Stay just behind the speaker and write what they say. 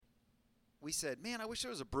we said, man, I wish there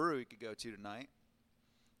was a brewery we could go to tonight.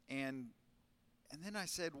 And then I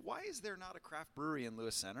said, why is there not a craft brewery in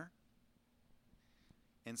Lewis Center?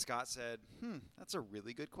 And Scott said, that's a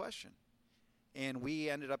really good question. And we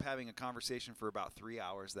ended up having a conversation for about 3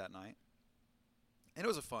 hours that night. And it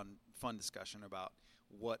was a fun discussion about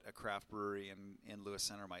what a craft brewery in Lewis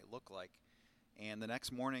Center might look like. And the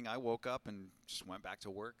next morning I woke up and just went back to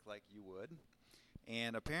work like you would.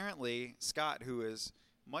 And apparently Scott, who is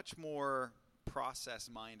much more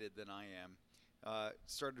process-minded than I am,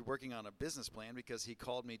 started working on a business plan because he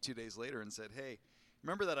called me 2 days later and said, hey,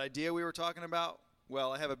 remember that idea we were talking about?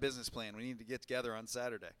 Well, I have a business plan. We need to get together on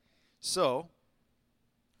Saturday. So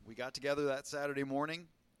we got together that Saturday morning.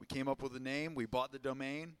 We came up with a name. We bought the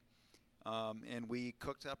domain, and we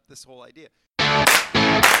cooked up this whole idea.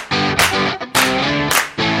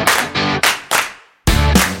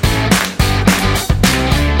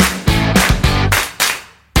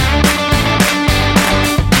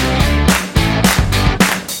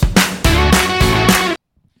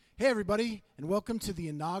 Hey everybody, and welcome to the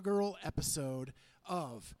inaugural episode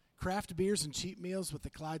of Craft Beers and Cheap Meals with the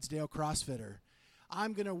Clydesdale CrossFitter.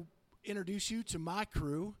 I'm going to introduce you to my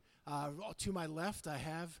crew. To my left, I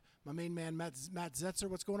have my main man, Matt Zetzer.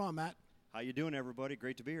 What's going on, Matt? How you doing, everybody?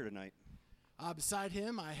 Great to be here tonight. Beside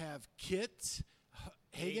him, I have Kit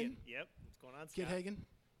Hagen. Yep. What's going on, Scott? Kit Hagen.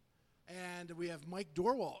 And we have Mike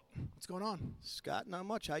Dorwalt. What's going on? Scott, not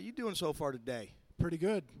much. How you doing so far today? Pretty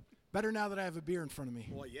good. Better now that I have a beer in front of me.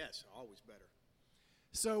 Well, yes, always better.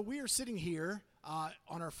 So we are sitting here on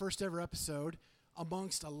our first ever episode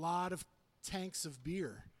amongst a lot of tanks of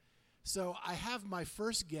beer. So I have my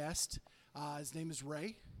first guest. His name is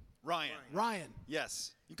Ray. Ryan.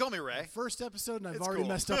 Yes. You can call me Ray. First episode, and I've It's already cool.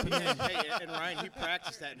 messed up a name. Hey, and Ryan, he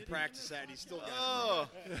practiced that, and he's still got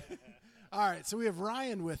it. All right, so we have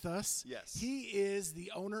Ryan with us. Yes. He is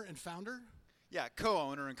the owner and founder. Yeah,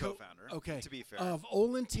 co-owner and co-founder. Okay. To be fair. Of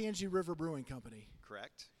Olentangy River Brewing Company.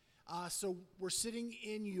 Correct. So we're sitting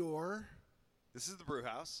in your... This is the brew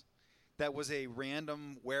house. That was a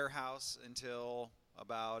random warehouse until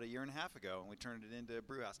about a year and a half ago, and we turned it into a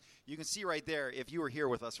brew house. You can see right there, if you were here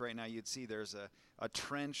with us right now, you'd see there's a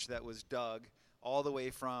trench that was dug all the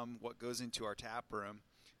way from what goes into our tap room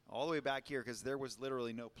all the way back here, because there was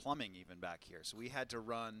literally no plumbing even back here. So we had to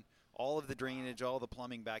run all of the drainage, all the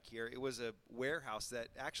plumbing back here. It was a warehouse that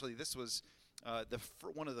actually this was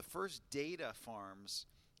one of the first data farms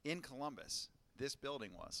in Columbus. This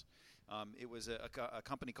building was. It was a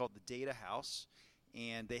company called the Data House,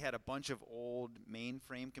 and they had a bunch of old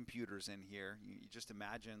mainframe computers in here. You just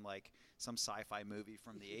imagine like some sci-fi movie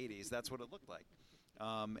from the 80s. That's what it looked like.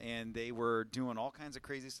 And they were doing all kinds of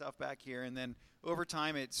crazy stuff back here. And then over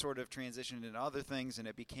time it sort of transitioned into other things, and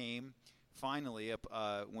it became finally,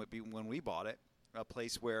 when we bought it, a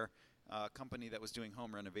place where a company that was doing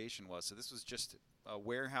home renovation was. So this was just a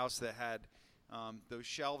warehouse that had those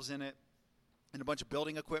shelves in it and a bunch of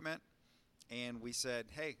building equipment. And we said,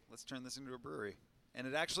 hey, let's turn this into a brewery. And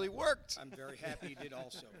it actually worked. I'm very happy you did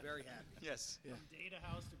also. Very happy. Yes. Yeah. From data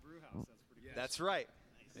house to brew house. That's pretty good. That's right.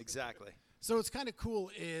 Nice. Exactly. So what's kind of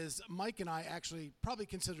cool is Mike and I actually probably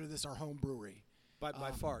consider this our home brewery.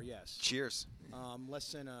 By far, yes. Cheers.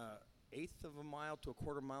 Less than an eighth of a mile to a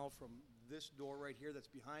quarter mile from this door right here that's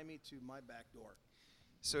behind me to my back door.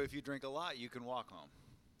 So if you drink a lot, you can walk home.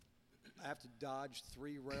 I have to dodge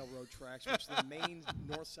 3 railroad tracks, which are the main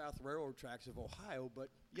north-south railroad tracks of Ohio, but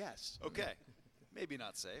yes. Okay. Maybe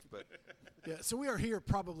not safe, but Yeah. So we are here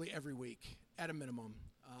probably every week at a minimum,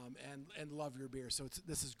 and love your beer. So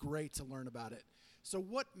this is great to learn about it. So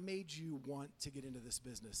what made you want to get into this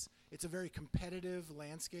business? It's a very competitive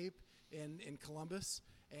landscape in Columbus,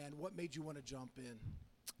 and what made you want to jump in?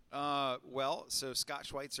 well, so Scott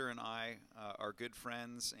Schweitzer and I are good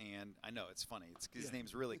friends, and I know it's funny. His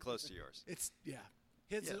name's really close to yours. It's his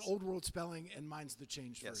Yes. an old world spelling, and mine's the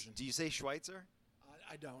changed Yes. version. Do you say Schweitzer?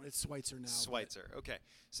 I don't. It's Schweitzer now. Schweitzer. Okay.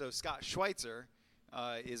 So Scott Schweitzer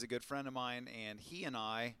is a good friend of mine, and he and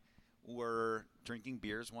I were drinking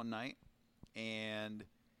beers one night, and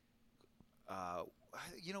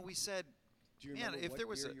we said, Do you man, remember if what there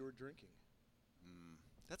was beer you were drinking?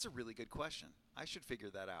 That's a really good question. I should figure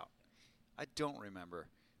that out. I don't remember.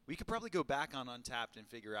 We could probably go back on Untapped and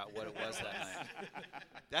figure out what it was that night.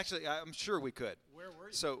 Actually, I'm sure we could. Where were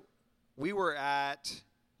you? So we were at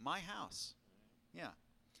my house. Yeah.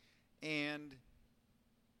 And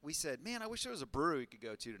we said, man, I wish there was a brewery we could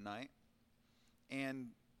go to tonight.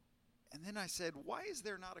 And then I said, why is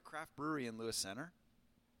there not a craft brewery in Lewis Center?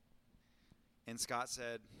 And Scott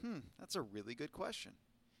said, that's a really good question.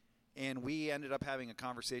 And we ended up having a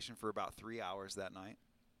conversation for about 3 hours that night.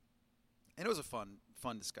 And it was a fun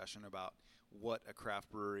fun discussion about what a craft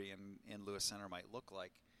brewery in Lewis Center might look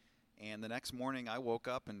like. And the next morning I woke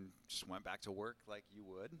up and just went back to work like you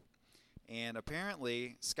would. And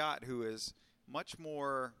apparently Scott, who is much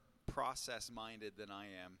more process-minded than I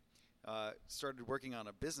am, started working on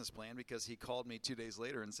a business plan, because he called me 2 days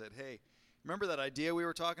later and said, hey, remember that idea we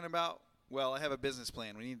were talking about? Well, I have a business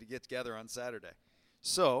plan. We need to get together on Saturday.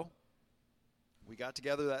 So we got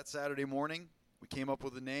together that Saturday morning. We came up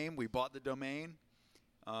with a name. We bought the domain,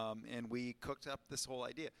 and we cooked up this whole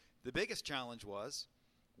idea. The biggest challenge was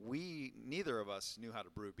neither of us knew how to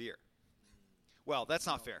brew beer. Well, that's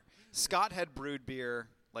not fair. Scott had brewed beer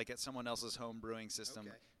like at someone else's home brewing system.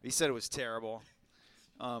 Okay. He said it was terrible.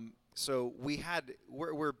 So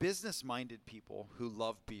we're business-minded people who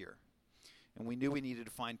love beer, and we knew we needed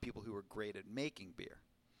to find people who were great at making beer.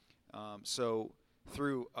 So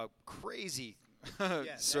through a crazy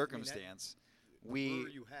circumstance, the brewer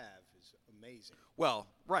you have is amazing. Well,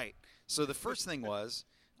 right. So the first thing was,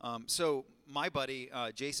 so my buddy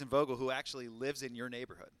Jason Vogel, who actually lives in your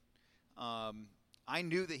neighborhood, I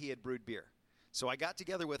knew that he had brewed beer. So I got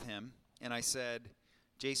together with him and I said,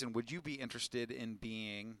 Jason, would you be interested in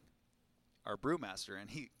being our brewmaster? And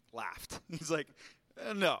he laughed. He's like,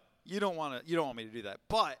 no, you don't want me to do that.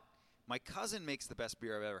 But my cousin makes the best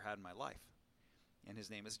beer I've ever had in my life, and his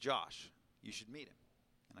name is Josh. You should meet him.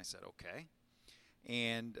 And I said, okay.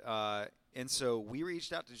 And so we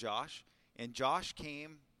reached out to Josh, and Josh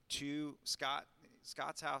came to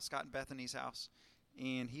Scott's house, Scott and Bethany's house,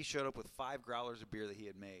 and he showed up with 5 growlers of beer that he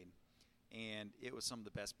had made, and it was some of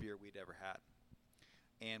the best beer we'd ever had.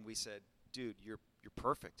 And we said, dude, you're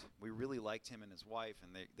perfect. We really liked him and his wife,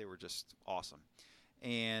 and they were just awesome.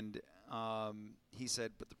 And he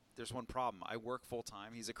said, but there's one problem. I work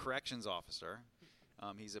full-time. He's a corrections officer.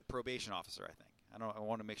 He's a probation officer, I think. I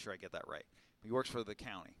want to make sure I get that right. He works for the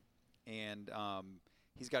county, and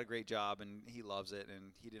he's got a great job, and he loves it,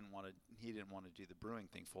 and he didn't want to do the brewing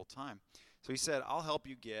thing full-time. So he said, I'll help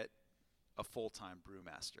you get a full-time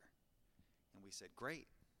brewmaster. And we said, great.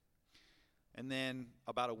 And then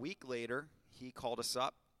about a week later, he called us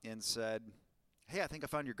up and said, hey, I think I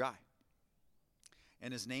found your guy.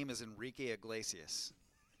 And his name is Enrique Iglesias.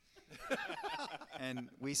 And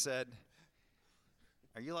we said,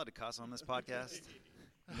 are you allowed to cuss on this podcast?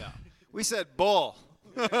 No. We said, bull.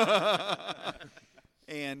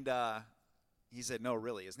 And he said, no,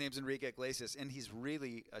 really. His name's Enrique Iglesias, and he's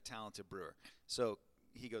really a talented brewer. So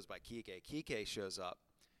he goes by Kike. Kike shows up,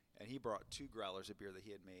 and he brought 2 growlers of beer that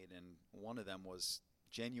he had made, and one of them was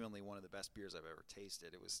genuinely one of the best beers I've ever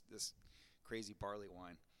tasted. It was this crazy barley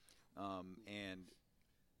wine, and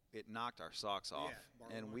it knocked our socks off.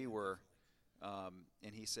 Yeah, and we were,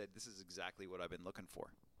 and he said, this is exactly what I've been looking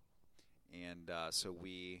for. And so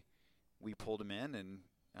we pulled him in, and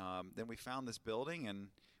then we found this building, and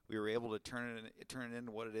we were able to turn it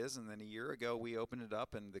into what it is. And then a year ago, we opened it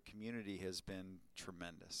up, and the community has been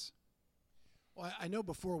tremendous. Well, I know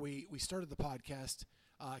before we started the podcast,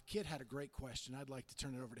 Kit had a great question. I'd like to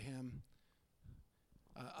turn it over to him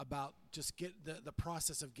about just get the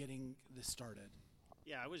process of getting this started.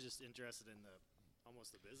 Yeah, I was just interested in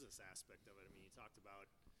almost the business aspect of it. I mean, you talked about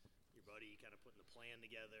your buddy kind of putting the plan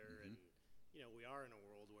together, and we are in a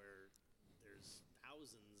world where there's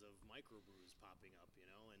thousands of microbrews popping up,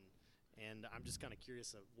 and I'm just kind of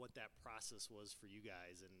curious of what that process was for you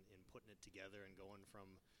guys in putting it together and going from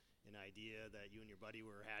an idea that you and your buddy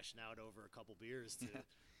were hashing out over a couple beers to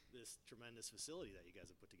this tremendous facility that you guys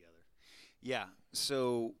have put together. Yeah,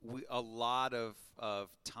 so a lot of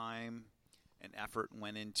time and effort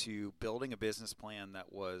went into building a business plan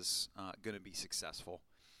that was going to be successful.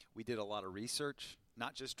 We did a lot of research,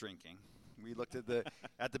 not just drinking. We looked at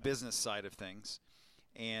the business side of things,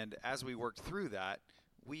 and as we worked through that,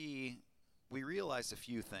 we realized a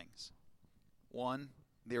few things. One,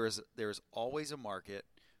 there is always a market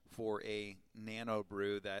for a nano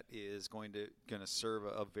brew that is going to serve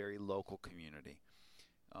a very local community.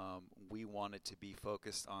 We wanted to be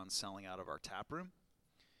focused on selling out of our tap room.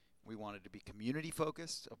 We wanted to be community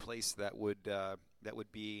focused, a place that would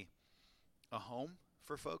be a home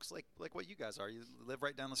for folks like what you guys are. You live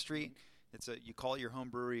right down the street. You call your home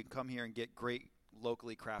brewery, you come here and get great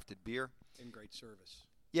locally crafted beer And great service.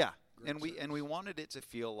 Yeah, Great and we wanted it to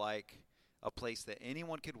feel like a place that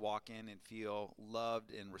anyone could walk in and feel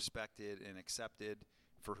loved and respected and accepted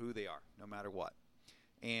for who they are, no matter what.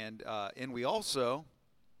 And we also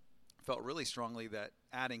felt really strongly that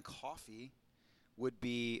adding coffee would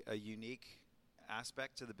be a unique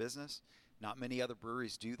aspect to the business. Not many other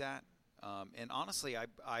breweries do that. And honestly,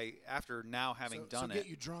 I after now having done so it, get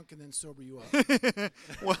you drunk and then sober you up.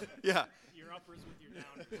 well, yeah, Your uppers with your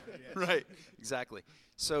downers. right, exactly.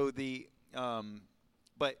 So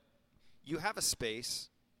but you have a space.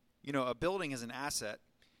 A building is an asset,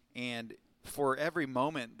 and for every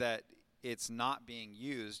moment that it's not being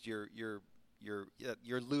used, you're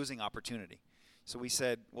losing opportunity. So we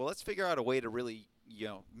said, well, let's figure out a way to really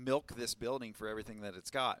milk this building for everything that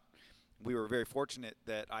it's got. We were very fortunate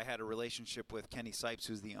that I had a relationship with Kenny Sipes,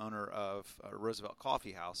 who's the owner of Roosevelt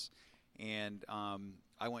Coffee House, and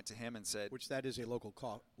I went to him and said, Which that is a local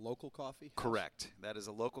coffee house? Correct. That is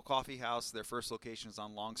a local coffee house. Their first location is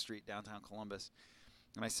on Long Street, downtown Columbus.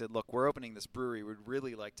 And I said, look, we're opening this brewery. We'd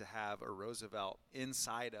really like to have a Roosevelt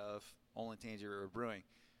inside of Olentangy River Brewing.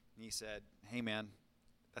 And he said, hey, man,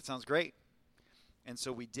 that sounds great. And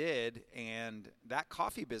so we did, and that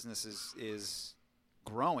coffee business is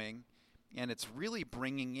growing, and it's really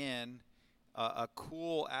bringing in a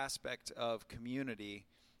cool aspect of community.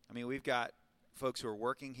 I mean, we've got folks who are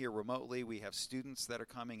working here remotely. We have students that are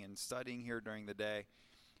coming and studying here during the day.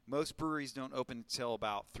 Most breweries don't open until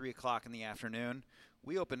about 3 o'clock in the afternoon.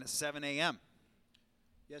 We open at 7 a.m.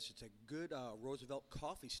 Yes, it's a good Roosevelt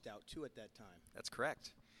coffee stout, too, at that time. That's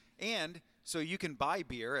correct. And so you can buy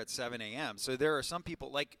beer at 7 a.m. So there are some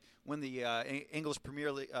people, like when the English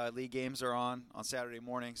Premier League games are on Saturday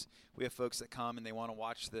mornings, we have folks that come and they want to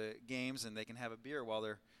watch the games, and they can have a beer while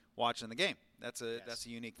they're watching the game. That's a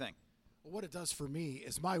unique thing. Well, what it does for me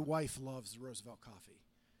is my wife loves Roosevelt coffee.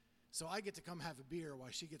 So I get to come have a beer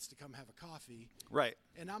while she gets to come have a coffee. Right.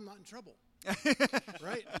 And I'm not in trouble.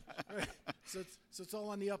 Right? So it's all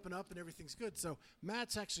on the up and up, and everything's good. So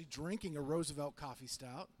Matt's actually drinking a Roosevelt coffee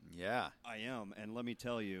stout. Yeah. I am, and let me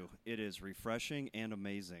tell you, it is refreshing and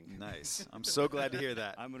amazing. Nice. I'm so glad to hear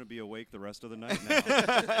that. I'm going to be awake the rest of the night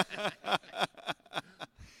now.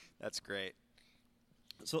 That's great.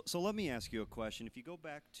 So let me ask you a question. If you go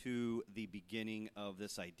back to the beginning of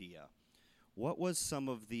this idea, what was some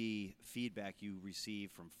of the feedback you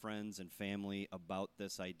received from friends and family about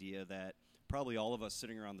this idea that probably all of us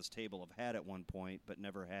sitting around this table have had at one point but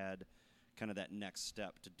never had kind of that next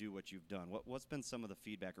step to do what you've done? What's been some of the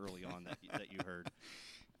feedback early on that you heard?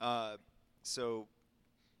 So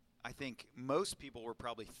I think most people were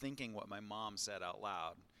probably thinking what my mom said out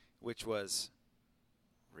loud, which was,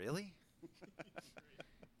 really?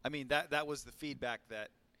 I mean, that was the feedback that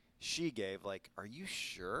she gave. Like, are you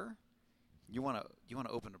sure? You want to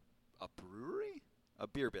open a brewery, a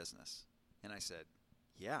beer business? And I said,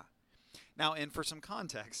 yeah. Now, and for some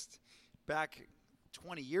context, back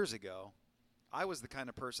 20 years ago, I was the kind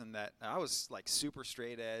of person that I was like super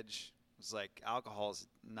straight edge. It was like alcohol is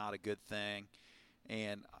not a good thing,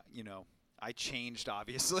 and I changed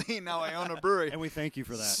obviously. Now I own a brewery, And we thank you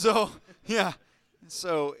for that. So yeah,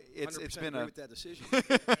 so it's 100% been agree with that decision.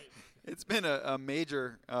 it's been a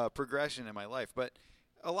major progression in my life, but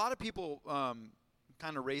a lot of people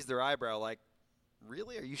kind of raised their eyebrow like,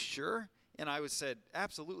 really? Are you sure? And I said,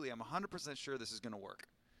 absolutely. I'm 100% sure this is going to work.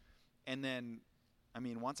 And then, I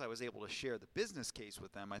mean, once I was able to share the business case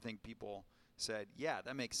with them, I think people said, yeah,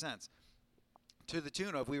 that makes sense. To the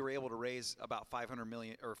tune of we were able to raise about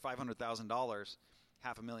 $500,000 or $500,000,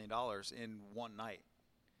 $500,000 in one night.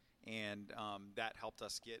 And that helped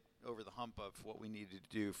us get over the hump of what we needed to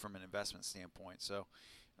do from an investment standpoint. So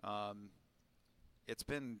it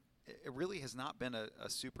really has not been a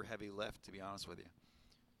super heavy lift, to be honest with you.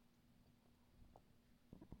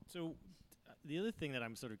 So the other thing that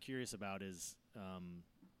I'm sort of curious about is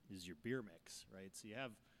your beer mix, right? So you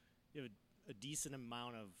have a decent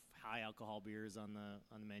amount of high alcohol beers on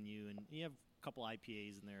the menu, and you have a couple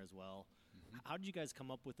IPAs in there as well. Mm-hmm. How did you guys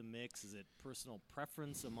come up with the mix? Is it personal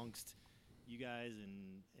preference amongst you guys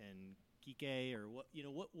and Kike, or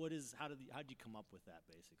what is how did you come up with that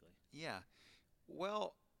basically? Yeah,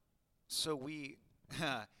 well, so we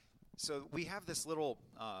have this little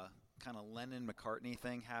kind of Lennon-McCartney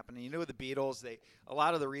thing happening. You know, with the Beatles, a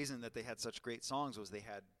lot of the reason that they had such great songs was they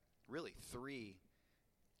had really three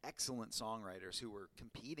excellent songwriters who were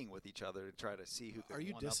competing with you other to try to see who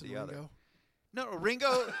could one up the other. No,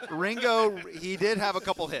 Ringo, he did have a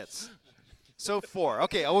couple hits. So 4.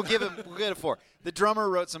 Okay, we'll give it 4. The drummer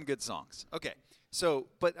wrote some good songs. Okay. So,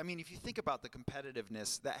 but I mean, if you think about the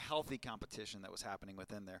competitiveness, that healthy competition that was happening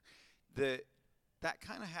within there, that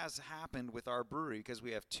kind of has happened with our brewery because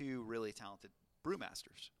we have 2 really talented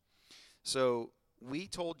brewmasters. So we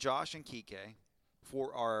told Josh and Kike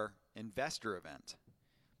for our investor event,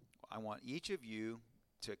 I want each of you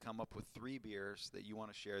to come up with 3 beers that you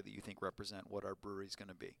want to share that you think represent what our brewery is going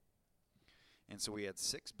to be. And so we had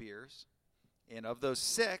 6 beers, and of those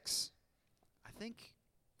 6, I think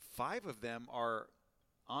 5 of them are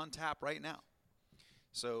on tap right now.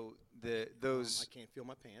 So I can't feel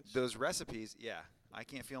my pants. those recipes, I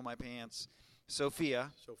can't feel my pants.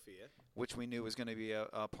 Sophia, which we knew was going to be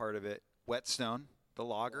a part of it. Whetstone, the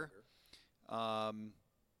lager.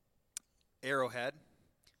 Arrowhead,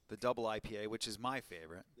 the double IPA, which is my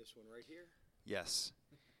favorite. This one right here. Yes.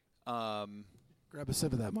 Grab a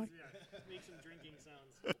sip of that, Mike. Yeah, make some drinking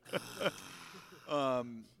sounds.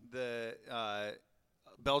 The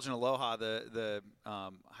Belgian Aloha, the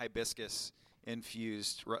hibiscus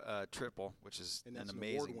infused triple, which is And an that's an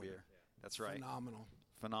amazing award-winner. beer. That's right.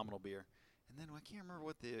 Phenomenal beer. And then I can't remember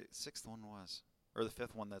what the 6th one was, or the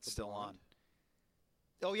 5th one that's still on.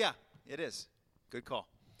 Oh yeah, it is. Good call.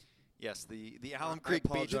 Yes, the Alum Creek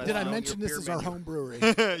Beach. apologize. Did I Your mention this beer is our menu. home brewery?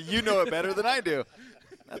 You know it better than I do.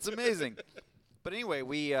 That's amazing. But anyway,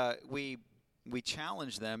 we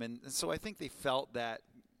challenged them, and so I think they felt that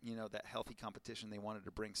that healthy competition. They wanted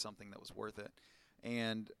to bring something that was worth it,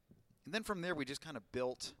 and then from there we just kind of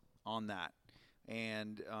built on that.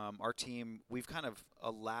 And our team, we've kind of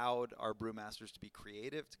allowed our brewmasters to be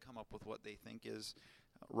creative, to come up with what they think is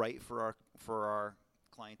right for our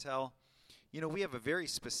clientele. We have a very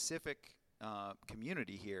specific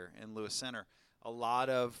community here in Lewis Center. A lot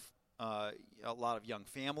of young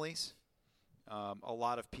families, a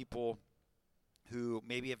lot of people who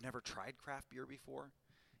maybe have never tried craft beer before,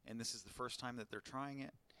 and this is the first time that they're trying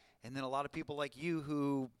it. And then a lot of people like you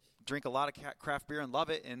who drink a lot of craft beer and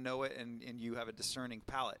love it and know it, and you have a discerning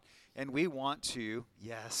palate. And we want to,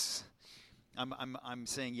 yes, I'm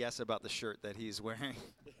saying yes about the shirt that he's wearing.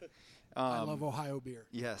 I love Ohio beer.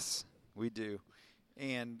 Yes, we do.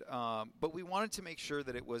 And but we wanted to make sure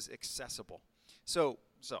that it was accessible. So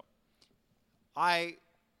I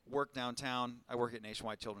work downtown. I work at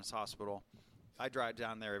Nationwide Children's Hospital. I drive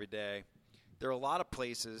down there every day. There are a lot of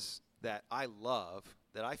places that I love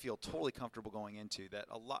that I feel totally comfortable going into that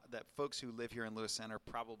folks who live here in Lewis Center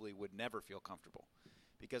probably would never feel comfortable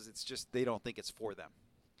because it's just they don't think it's for them.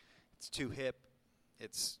 It's too hip.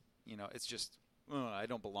 It's just I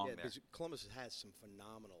don't belong there. Because Columbus has some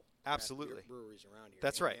phenomenal Absolutely craft beer breweries around here.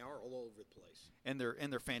 That's and right. They are all over the place. And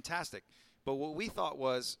they're fantastic. But what we thought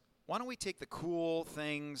was, why don't we take the cool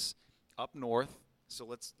things up north? So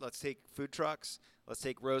let's take food trucks. Let's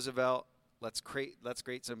take Roosevelt.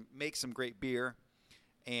 Make some great beer,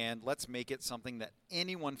 and let's make it something that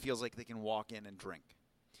anyone feels like they can walk in and drink.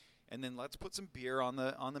 And then let's put some beer on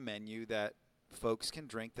the menu that folks can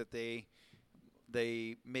drink that they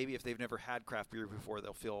maybe if they've never had craft beer before,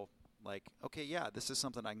 they'll feel like, okay, yeah, this is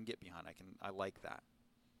something I can get behind. I like that.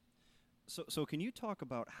 So can you talk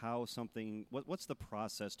about how what's the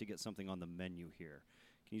process to get something on the menu here?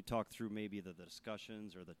 Can you talk through maybe the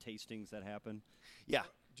discussions or the tastings that happen? Yeah.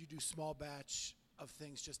 Do you do small batch of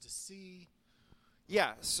things just to see?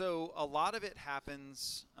 Yeah, so a lot of it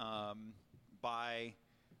happens a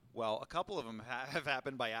couple of them have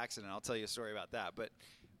happened by accident. I'll tell you a story about that. But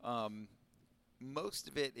most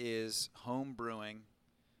of it is home brewing,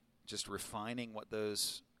 just refining what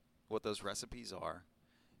those recipes are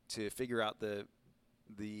to figure out the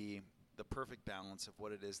perfect balance of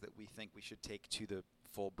what it is that we think we should take to the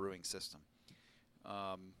full brewing system.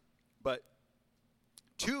 But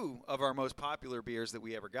 2 of our most popular beers that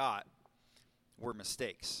we ever got were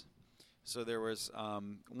mistakes. So there was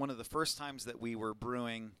one of the first times that we were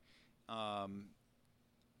brewing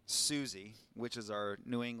Susie, which is our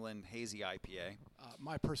New England hazy IPA.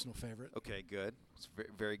 My personal favorite. Okay, good. It's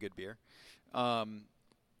very good beer. When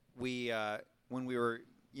we were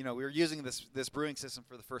using this brewing system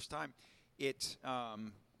for the first time,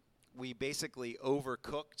 we basically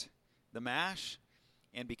overcooked the mash,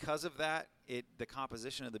 and because of that, the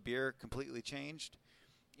composition of the beer completely changed,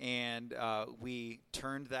 and we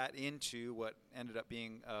turned that into what ended up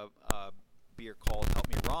being a beer called Help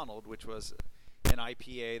Me Ronald, which was an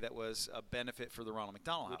IPA that was a benefit for the Ronald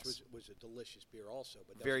McDonald House. Which was a delicious beer also,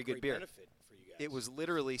 but that Very was a good great beer. benefit for you guys. It was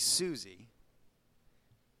literally Susie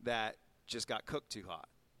that just got cooked too hot.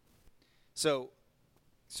 So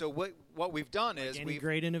what we've done is Any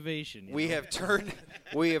great innovation. we have turned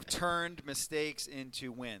mistakes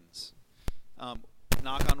into wins.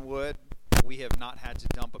 Knock on wood, we have not had to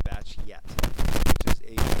dump a batch yet, which is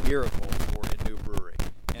a miracle for a new brewery.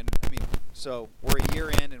 And I mean, so we're a year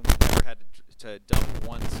in, and we've never had to dump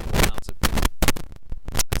 1 single ounce of beer.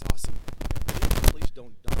 That's awesome. Please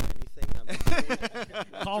don't dump anything.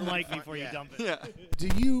 Call Mike before you dump it. Yeah.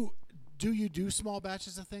 Do you do small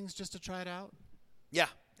batches of things just to try it out? Yeah,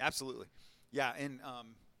 absolutely. Yeah, and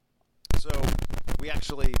so we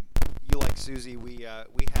actually, you like Susie, we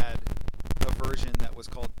had a version that was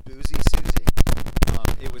called Boozy Susie.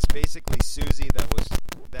 It was basically Susie that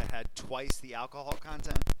had twice the alcohol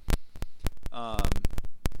content,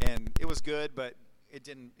 and it was good, but it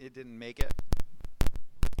didn't make it.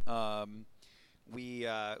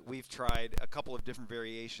 We've tried a couple of different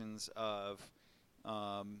variations of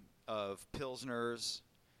pilsners,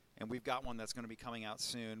 and we've got one that's going to be coming out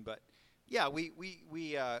soon. But yeah, we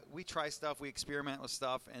try stuff, we experiment with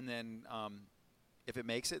stuff, and then if it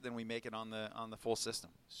makes it, then we make it on the full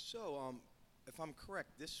system. So, if I'm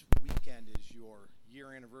correct, this weekend is your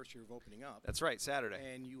year anniversary of opening up. That's right, Saturday.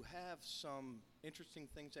 And you have some interesting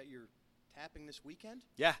things that you're tapping this weekend?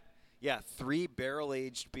 Yeah, 3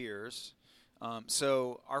 barrel-aged beers.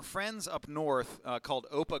 So our friends up north called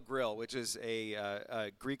Opa Grill, which is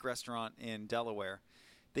a Greek restaurant in Delaware,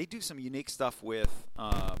 they do some unique stuff with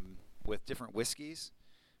different whiskeys.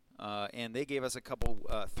 And they gave us a couple,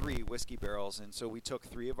 3 whiskey barrels, and so we took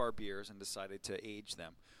 3 of our beers and decided to age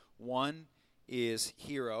them. One is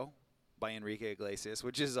Hero by Enrique Iglesias,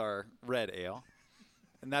 which is our red ale.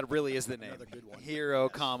 And that really is the name. Another good one. Hero,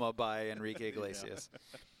 by Enrique Iglesias.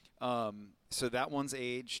 So that one's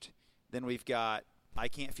aged. Then we've got I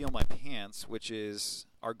Can't Feel My Pants, which is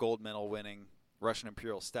our gold medal winning Russian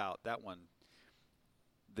Imperial Stout. That one,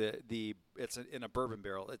 it's in a bourbon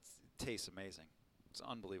barrel. It tastes amazing. It's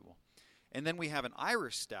unbelievable. And then we have an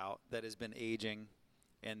Irish Stout that has been aging,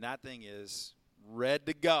 and that thing is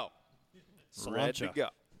ready to go. Ready to go.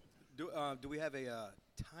 Do we have a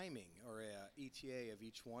timing or a ETA of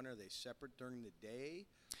each one? Are they separate during the day?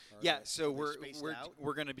 Yeah, so we're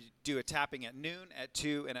going to do a tapping at noon, at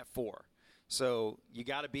 2, and at 4. So you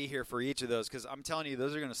got to be here for each of those, because I'm telling you,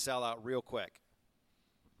 those are going to sell out real quick.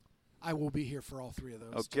 I will be here for all 3 of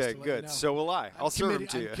those. Okay, good. You know. So will I. I'll serve them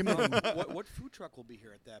to you. What food truck will be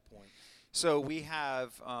here at that point? So we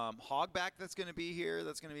have Hogback that's going to be here.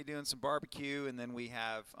 That's going to be doing some barbecue, and then we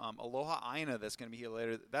have Aloha Aina that's going to be here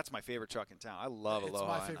later. That's my favorite truck in town. I love Aloha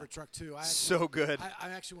Aina. It's my favorite truck too. So good. I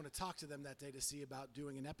actually want to talk to them that day to see about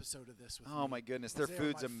doing an episode of this with me. Oh my goodness, their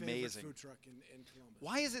food's amazing. Food truck in Columbus.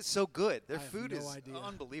 Why is it so good? Their I have food no is idea.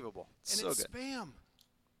 unbelievable. And so it's good. spam.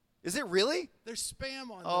 Is it really? There's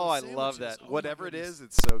spam on. Oh, I those love sandwiches. that. Oh, Whatever my it goodness. is,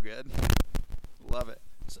 it's so good. Love it.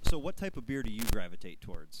 So what type of beer do you gravitate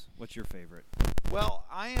towards? What's your favorite? Well,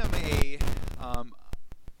 I'm a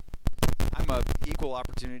equal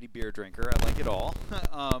opportunity beer drinker. I like it all.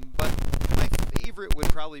 But my favorite would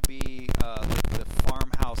probably be the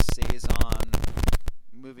Farmhouse Saison,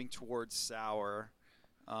 moving towards sour.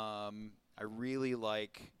 I really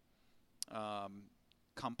like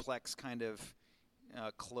complex kind of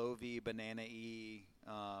clovey, banana-y.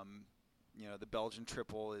 The Belgian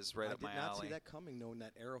triple is right up my alley. I did not see that coming, knowing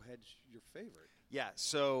that Arrowhead's your favorite. Yeah,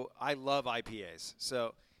 so I love IPAs.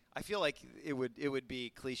 So I feel like it would be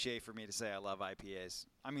cliche for me to say I love IPAs.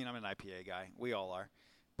 I mean, I'm an IPA guy. We all are.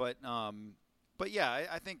 But yeah,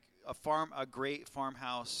 I think a great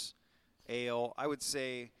farmhouse ale. I would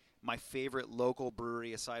say my favorite local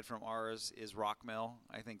brewery aside from ours is Rockmill.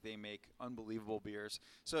 I think they make unbelievable beers.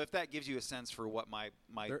 So if that gives you a sense for what my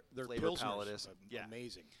their flavor palette is, yeah,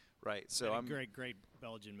 amazing. Right. So I'm great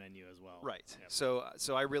Belgian menu as well. Right. Yep.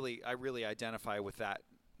 So I really identify with that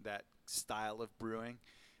style of brewing.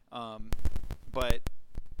 But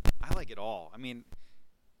I like it all. I mean,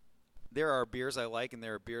 there are beers I like and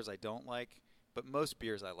there are beers I don't like, but most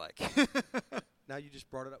beers I like. Now you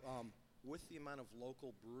just brought it up. With the amount of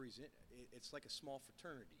local breweries, it's like a small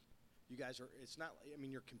fraternity. You guys are. It's not. I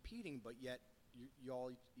mean, you're competing, but yet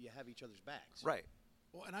you have each other's backs. Right.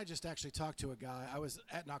 Well, and I just actually talked to a guy. I was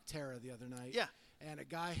at Nocterra the other night. Yeah. And a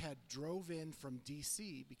guy had drove in from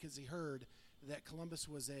D.C. because he heard that Columbus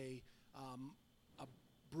was a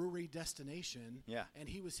brewery destination. Yeah. And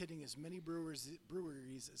he was hitting as many breweries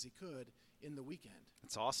as he could in the weekend.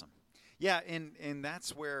 That's awesome. Yeah, and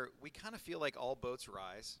that's where we kind of feel like all boats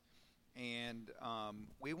rise. And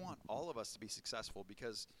we want all of us to be successful,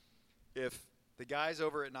 because if the guys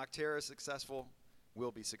over at Nocterra are successful,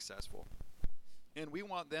 we'll be successful. And we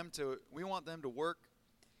want them to work,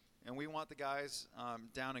 and we want the guys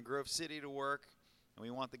down in Grove City to work, and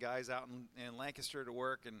we want the guys out in Lancaster to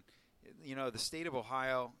work. And the state of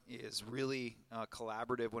Ohio is really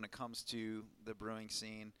collaborative when it comes to the brewing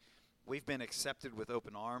scene. We've been accepted with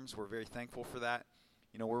open arms. We're very thankful for that.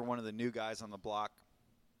 We're one of the new guys on the block.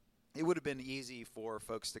 It would have been easy for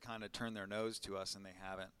folks to kind of turn their nose to us, and they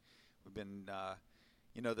haven't. We've been,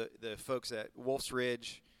 the folks at Wolf's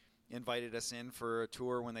Ridge invited us in for a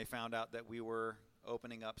tour when they found out that we were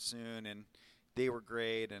opening up soon, and they were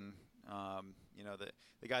great. And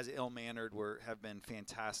the guys at Ill Mannered have been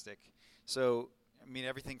fantastic. So I mean,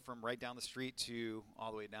 everything from right down the street to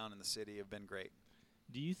all the way down in the city have been great.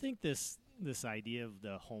 Do you think this idea of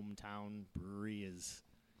the hometown brewery is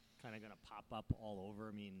kind of going to pop up all over?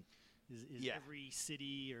 I mean, is Yeah. every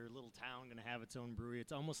city or little town going to have its own brewery?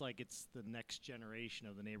 It's almost like it's the next generation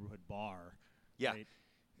of the neighborhood bar. Yeah. Right?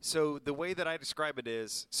 So the way that I describe it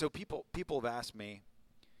is, so people have asked me,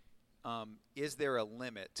 is there a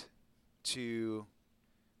limit to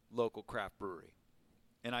local craft brewery?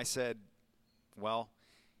 And I said, well,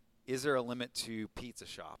 is there a limit to pizza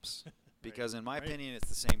shops? Because in my opinion, it's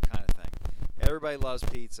the same kind of thing. Everybody loves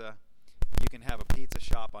pizza. You can have a pizza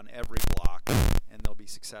shop on every block, and they'll be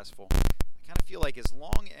successful. I kind of feel like as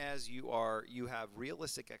long as you have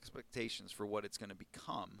realistic expectations for what it's going to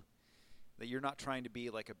become, that you're not trying to be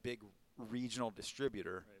like a big regional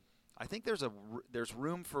distributor. Right. I think there's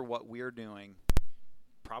room for what we're doing,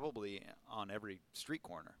 probably on every street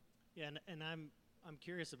corner. Yeah, and I'm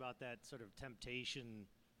curious about that sort of temptation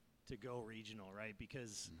to go regional, right?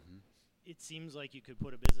 Because it seems like you could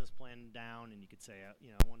put a business plan down and you could say,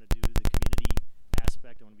 I want to do the community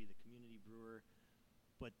aspect. I want to be the community brewer.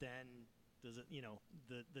 But then does it,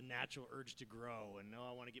 the natural urge to grow and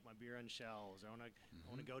I want to get my beer on shelves. I want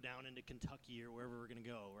to go down into Kentucky or wherever we're going to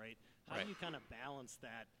go, right? How do you kind of balance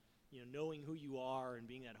that, knowing who you are and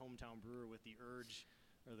being that hometown brewer with the urge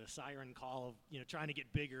or the siren call of, trying to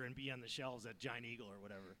get bigger and be on the shelves at Giant Eagle or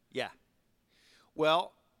whatever? Yeah.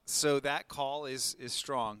 Well, so that call is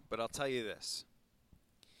strong, but I'll tell you this.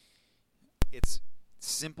 It's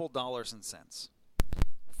simple dollars and cents.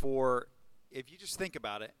 If you just think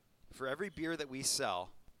about it, for every beer that we sell,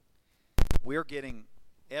 we're getting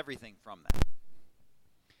everything from that.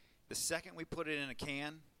 The second we put it in a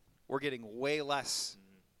can, we're getting way less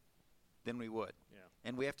than we would. Yeah.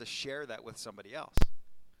 And we have to share that with somebody else.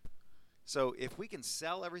 So if we can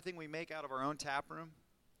sell everything we make out of our own tap room,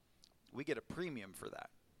 we get a premium for that.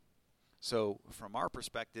 So from our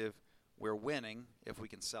perspective, we're winning if we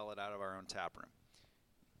can sell it out of our own tap room.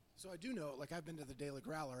 So I do know, like I've been to the Daily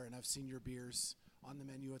Growler, and I've seen your beers on the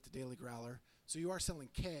menu at the Daily Growler. So you are selling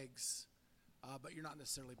kegs, but you're not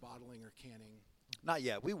necessarily bottling or canning. Not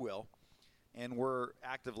yet. We will. And we're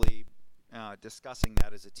actively discussing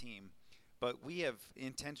that as a team. But we have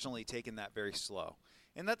intentionally taken that very slow.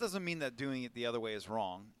 And that doesn't mean that doing it the other way is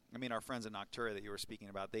wrong. I mean, our friends at Nocturia that you were speaking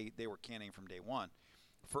about, they were canning from day one.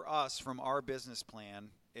 For us, from our business plan,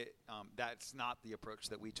 that's not the approach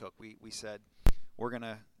that we took. We said we're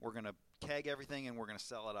gonna keg everything and we're gonna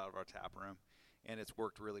sell it out of our tap room, and it's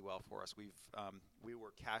worked really well for us. We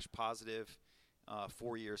were cash positive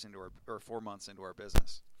 4 months into our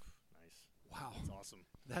business. Nice. Wow. That's awesome.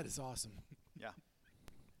 That is awesome. Yeah.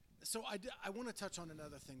 So I want to touch on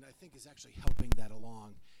another thing that I think is actually helping that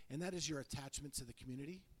along, and that is your attachment to the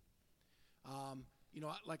community.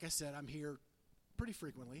 Like I said, I'm here pretty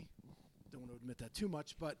frequently. Don't want to admit that too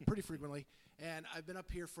much, but pretty frequently. And I've been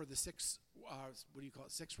up here for the Six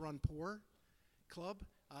Run Pour Club.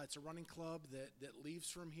 It's a running club that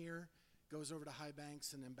leaves from here, goes over to High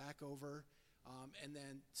Banks, and then back over, and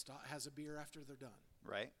then has a beer after they're done.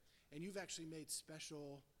 Right. And you've actually made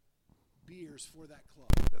special beers for that club.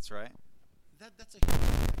 That's right. That's a huge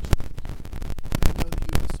connection. I know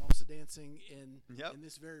that you have salsa dancing in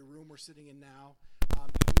this very room we're sitting in now.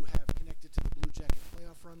 You have connected to the Blue Jacket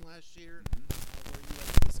playoff run last year, where you had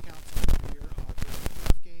discounts on the beer during the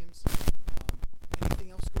playoff games. Anything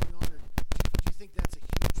else going on, or do you think that's a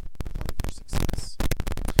huge part of your success?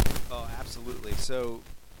 Oh, absolutely. So,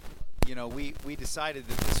 we decided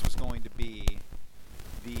that this was going to be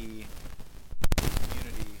the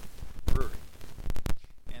community brewery.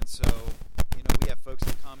 And so, we have folks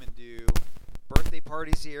that come and do birthday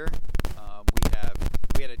parties here.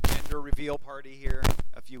 We had a gender reveal party here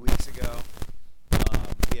a few weeks ago.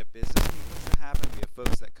 We have business meetings that happen. We have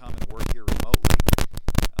folks that come and work here remotely.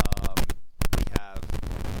 We have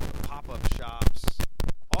pop-up shops,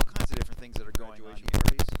 all kinds of different things that are going on here.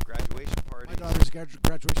 Graduation parties. My daughter's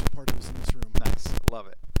graduation party was in this room. Nice. Love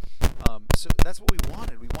it. So that's what we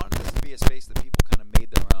wanted. We wanted this to be a space that people kind of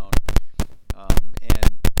made their own.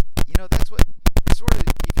 And, that's what it's sort of,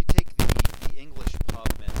 if you take the English pub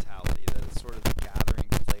mentality, that it's sort of the gathering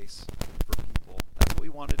place for people. That's what we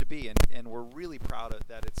wanted to be, and we're really proud of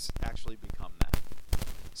that it's actually become that.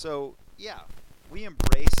 So, yeah, we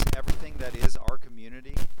embrace everything that is our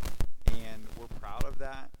community, and we're proud of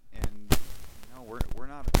that. And we're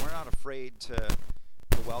not afraid to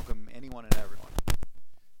welcome anyone and everyone.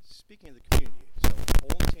 Speaking of the community, so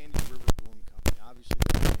Olentangy River Brewing Company, obviously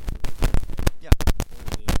you're in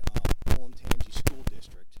the Olentangy School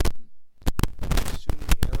District. I'm assuming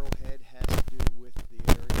Arrowhead has to do with the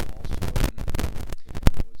area also.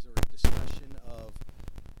 Was there a discussion of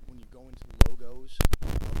when you go into logos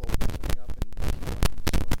of opening up and looking at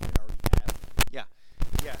some of you already have?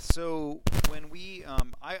 Yeah. So when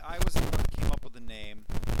I was the one that came up with the name.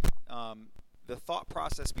 The thought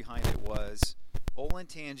process behind it was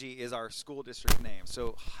Olentangy is our school district name.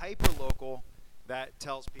 So hyper local, that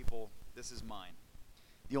tells people this is mine.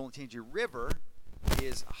 The Olentangy River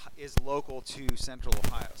is local to Central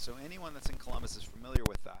Ohio. So anyone that's in Columbus is familiar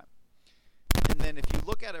with that. And then if you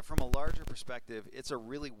look at it from a larger perspective, it's a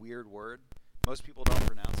really weird word. Most people don't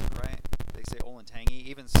pronounce it right. They say Olentangy.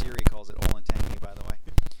 Even Siri calls it Olentangy, by the way.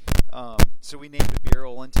 So we named a beer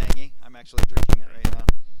Olentangy. I'm actually drinking it right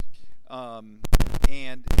now.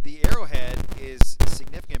 And the arrowhead is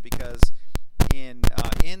significant because in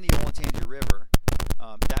the Olentangy River,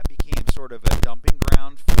 that became sort of a dumping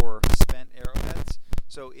ground for spent arrowheads.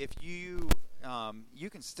 So if you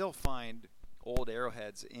can still find old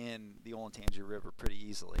arrowheads in the Olentangy River pretty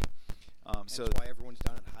easily. So that's why everyone's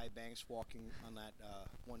down at High Banks walking on that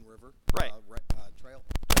one river trail.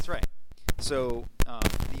 That's right. So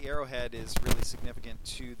the arrowhead is really significant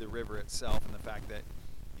to the river itself, and the fact that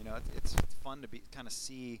it's fun to kind of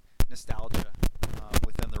see nostalgia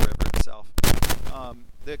within the river itself.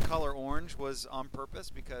 The color orange was on purpose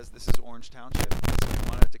because this is Orange Township, so we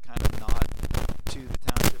wanted to kind of nod to the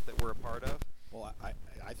township that we're a part of. Well,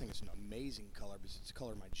 I think it's an amazing color because it's the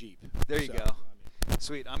color of my Jeep. There you go.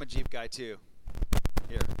 Sweet. I'm a Jeep guy too.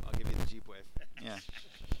 Here, I'll give you the Jeep wave. Yeah.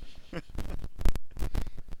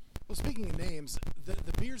 Well, speaking of names, the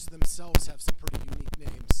beers themselves have some pretty unique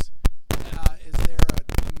names. Is there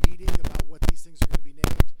a meeting about what these things are going to be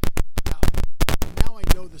named? Now I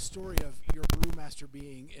know the story of your brewmaster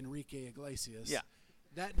being Enrique Iglesias. Yeah.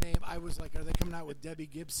 That name, I was like, are they coming out with Debbie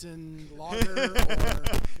Gibson Lager? Or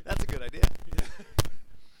That's a good idea.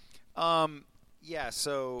 Yeah.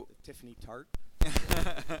 So Tiffany Tart.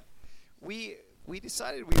 we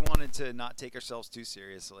decided we wanted to not take ourselves too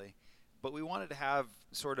seriously, but we wanted to have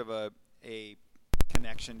sort of a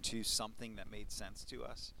connection to something that made sense to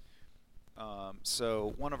us.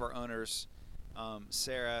 So one of our owners,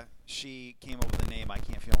 Sarah, she came up with the name I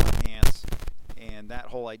Can't Feel My Pants, and that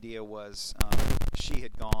whole idea was she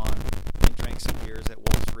had gone and drank some beers at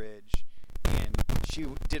Wolf's Ridge, and she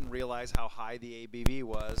didn't realize how high the ABV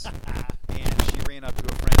was, and she ran up to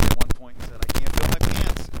a friend at one point and said, I can't feel my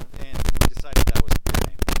pants, and we decided that was a beer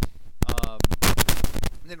name.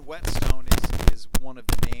 And then Whetstone is one of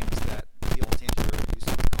the names that the Olentangy River used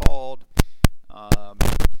to be called.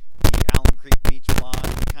 The Allen Creek Beach Blonde,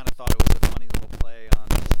 we kind of thought it was a funny little play on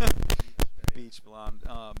Beach Blonde.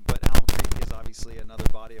 But Allen Creek is obviously another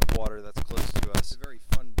body of water that's close to us. It's a very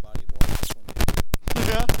fun body of water to swim into.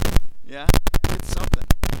 Yeah, it's something.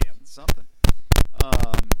 Yep. It's something.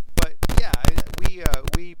 But yeah,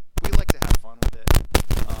 we like to have fun with it.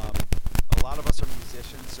 A lot of us are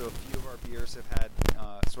musicians, so a few of our beers have had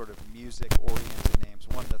sort of music-oriented names.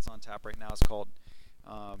 One that's on tap right now is called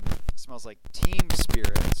smells like Team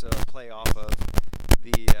Spirit, so a play off of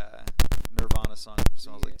the Nirvana song.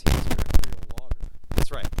 Smells like Team Spirit. Imperial Lager.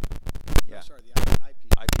 That's right. Yeah. Oh, sorry, the IPA.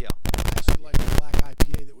 IPL. I actually like the black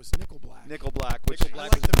IPA that was Nickel Black. Nickel Black, which I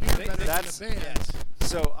like the beer better than the band. Yes.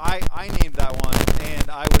 So I named that one, and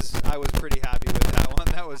I was pretty happy with that one.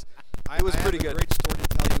 It was pretty good. I have a great story to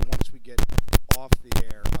tell you once we get off the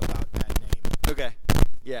air about that name. Okay.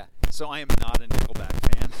 Yeah. So I am not a Nickelback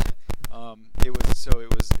fan. It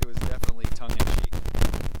was definitely tongue in cheek.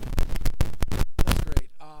 That's great.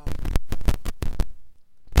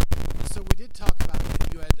 So we did talk about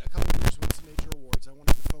it. You had a couple of years win some major awards. I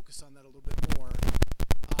wanted to focus on that a little bit more.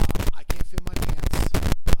 I Can't Feel My Pants,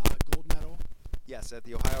 gold medal. Yes, at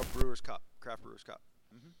the Ohio Brewers Cup, Craft Brewers Cup.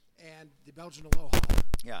 Mm-hmm. And the Belgian Aloha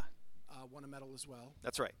Yeah, won a medal as well.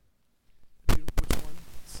 that's right. Which one?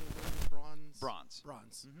 Silver, bronze?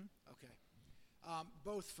 Bronze. Mm-hmm. Okay.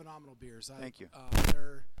 Both phenomenal beers. Thank you.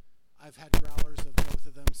 I've had growlers of both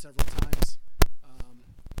of them several times.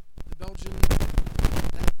 The Belgian,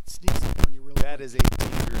 that sneaks up on you really That quick. is a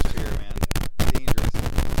dangerous beer, man. Dangerous.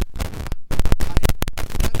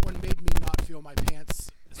 That one made me not feel my pants,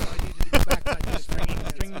 so I needed to go back to my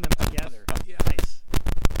Stringing them together. Yeah. Nice.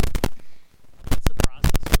 What's the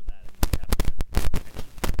process for that? I mean, you have to actually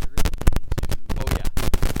enter it into. Oh yeah,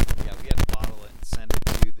 yeah. We had to bottle it and send it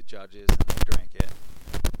to the judges, and they drank it.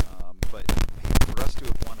 But hey, for us to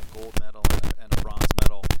have won a gold medal and a bronze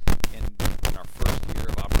medal in our first year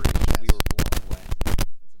of operation, we were blown away. That's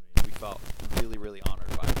amazing. We felt really, really honored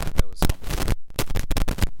by that. That was something.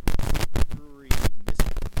 Brewery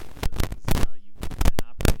missing the things now that you've been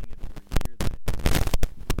operating it for a year that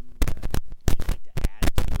you'd like to add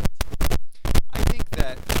to it. I think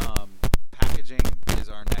that packaging is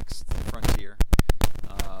our next frontier.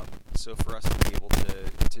 So for us to be able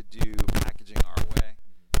to do packaging our way,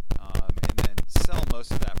 and then sell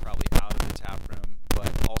most of that probably out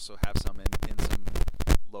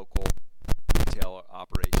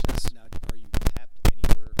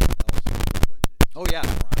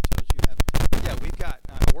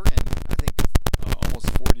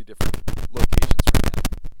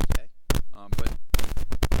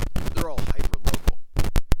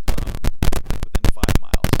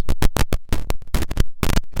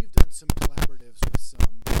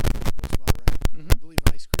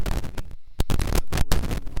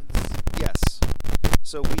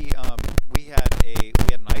So we had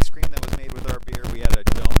an ice cream that was made with our beer. We had a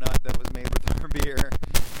donut that was made with our beer.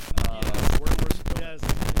 Where was it? Yes,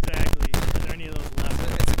 exactly. Are there any of those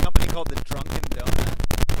left? It's a company called the Drunken Donut.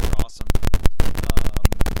 They're awesome.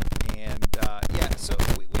 So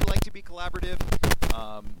we like to be collaborative.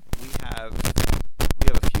 We have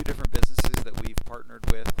a few different businesses that we've partnered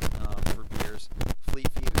with for beers.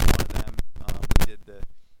 Fleet Feet is one of them. We did the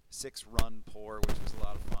 6 Run Pour, which was a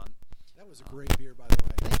lot of fun. That was a great beer, by the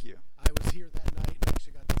way. Thank you. I was here that night and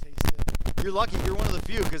actually got to taste it. You're lucky. You're one of the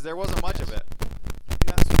few because there wasn't much of it. It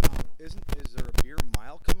was phenomenal. Is there a beer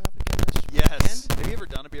mile coming up again this Yes. weekend? Have you ever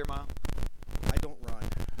done a beer mile? I don't run.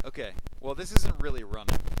 Okay. Well, this isn't really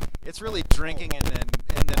running. It's really drinking and then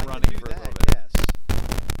I running can do for a that, little bit. yes.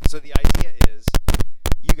 So the idea is,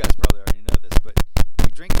 you guys probably already know this, but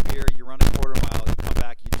you drink a beer, you run a quarter mile, you come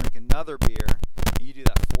back, you drink another beer, and you do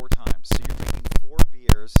that 4 times. So you're drinking 4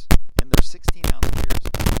 beers, and they're 16-ounce beers,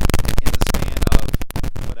 in the span of,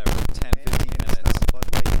 whatever, 10, 15 and minutes. It's not Bud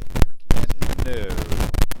Light that you're drinking, is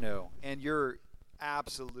it? No. And you're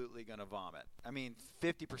absolutely going to vomit. I mean,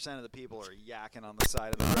 50% of the people are yakking on the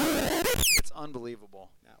side of the road. It's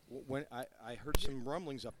unbelievable. Now, when I heard some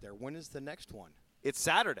rumblings up there. When is the next one? It's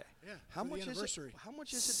Saturday. Yeah, How for the much is it? anniversary. How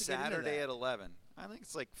much is it to get into Saturday that? at 11. I think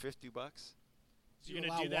it's like $50. So You you're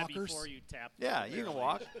allow going to do that walkers? before you tap. Yeah, the you can barrel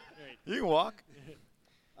walk. age. Right. You can walk.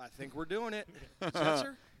 I think we're doing it.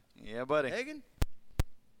 Spencer? Yeah, buddy. Hagen?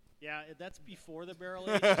 Yeah, that's before the barrel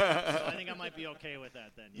age. So I think I might be okay with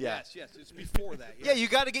that then. Yeah. Yes, it's before that. Yeah, you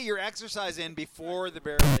got to get your exercise in before the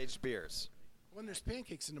barrel-aged beers. When there's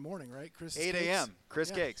pancakes in the morning, right? Chris 8 a.m. Chris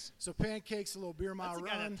Cakes. So pancakes, a little beer mile That's the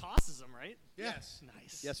run. guy that tosses them, right? Yes.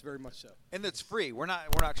 Nice. Yes, very much so. And it's free. We're not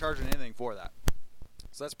charging anything for that.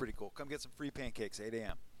 So that's pretty cool. Come get some free pancakes, 8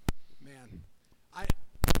 a.m. Man, I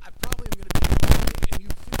probably am going to be involved, and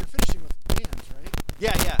you're finishing with bands, right?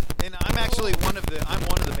 Yeah. And I'm actually one of the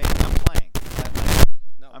bands I'm playing.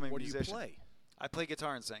 Now, I'm a what musician. do you play? I play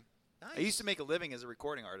guitar and sing. Nice. I used to make a living as a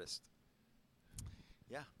recording artist.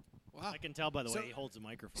 Yeah. Wow. I can tell by the So- way he holds the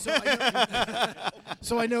microphone.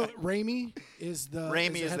 So I know Ramey is the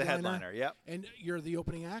Ramey is the headliner. Yep. And you're the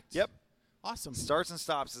opening act? Yep. Awesome. Starts and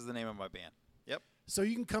Stops is the name of my band. Yep. So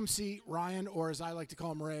you can come see Ryan, or as I like to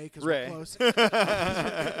call him, Ray, because Ray. we're close.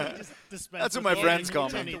 Just dispense That's what with my the friends name. call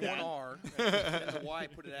You don't me. need The one that. R. That's why I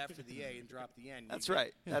put it after the A and drop the N. That's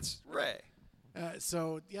right. That's Ray.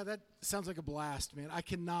 So that sounds like a blast, man. I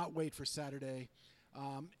cannot wait for Saturday.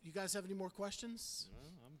 You guys have any more questions? No,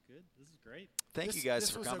 I'm good. This is great. Thank you guys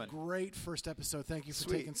for This coming. was a great first episode. Thank you for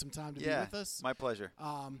Sweet. taking some time to Yeah, be with us. my pleasure.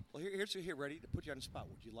 Well, here, ready to put you on the spot.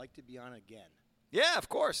 Would you like to be on again? Yeah, of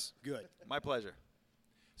course. Good. My pleasure.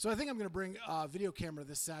 So I think I'm going to bring a video camera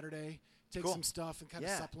this Saturday, take Cool. some stuff, and kind of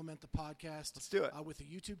Yeah. supplement the podcast. Let's do it. With a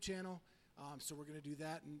YouTube channel. So we're going to do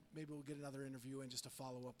that, and maybe we'll get another interview in just to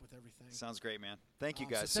follow up with everything. Sounds great, man. Thank you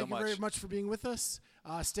So guys so thank much. you very much for being with us.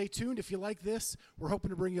 Stay tuned. If you like this, we're hoping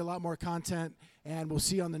to bring you a lot more content, and we'll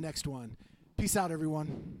see you on the next one. Peace out,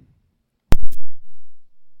 everyone.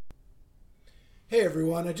 Hey,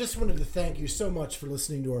 everyone. I just wanted to thank you so much for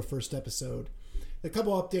listening to our first episode. The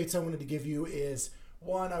couple updates I wanted to give you is,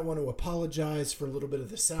 one, I want to apologize for a little bit of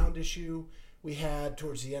the sound issue we had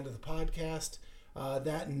towards the end of the podcast.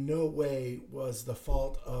 That in no way was the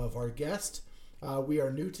fault of our guest. We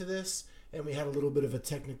are new to this, and we had a little bit of a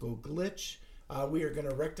technical glitch. We are going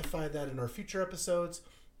to rectify that in our future episodes,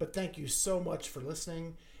 but thank you so much for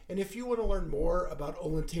listening. And if you want to learn more about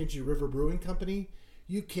Olentangy River Brewing Company,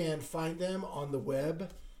 you can find them on the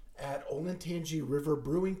web at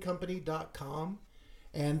OlentangyRiverBrewingCompany.com,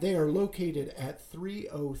 and they are located at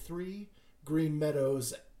 303 Green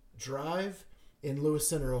Meadows Drive in Lewis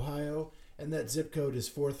Center, Ohio, and that zip code is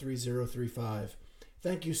 43035.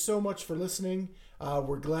 Thank you so much for listening.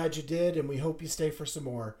 We're glad you did, and we hope you stay for some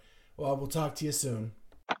more. Well, we'll talk to you soon.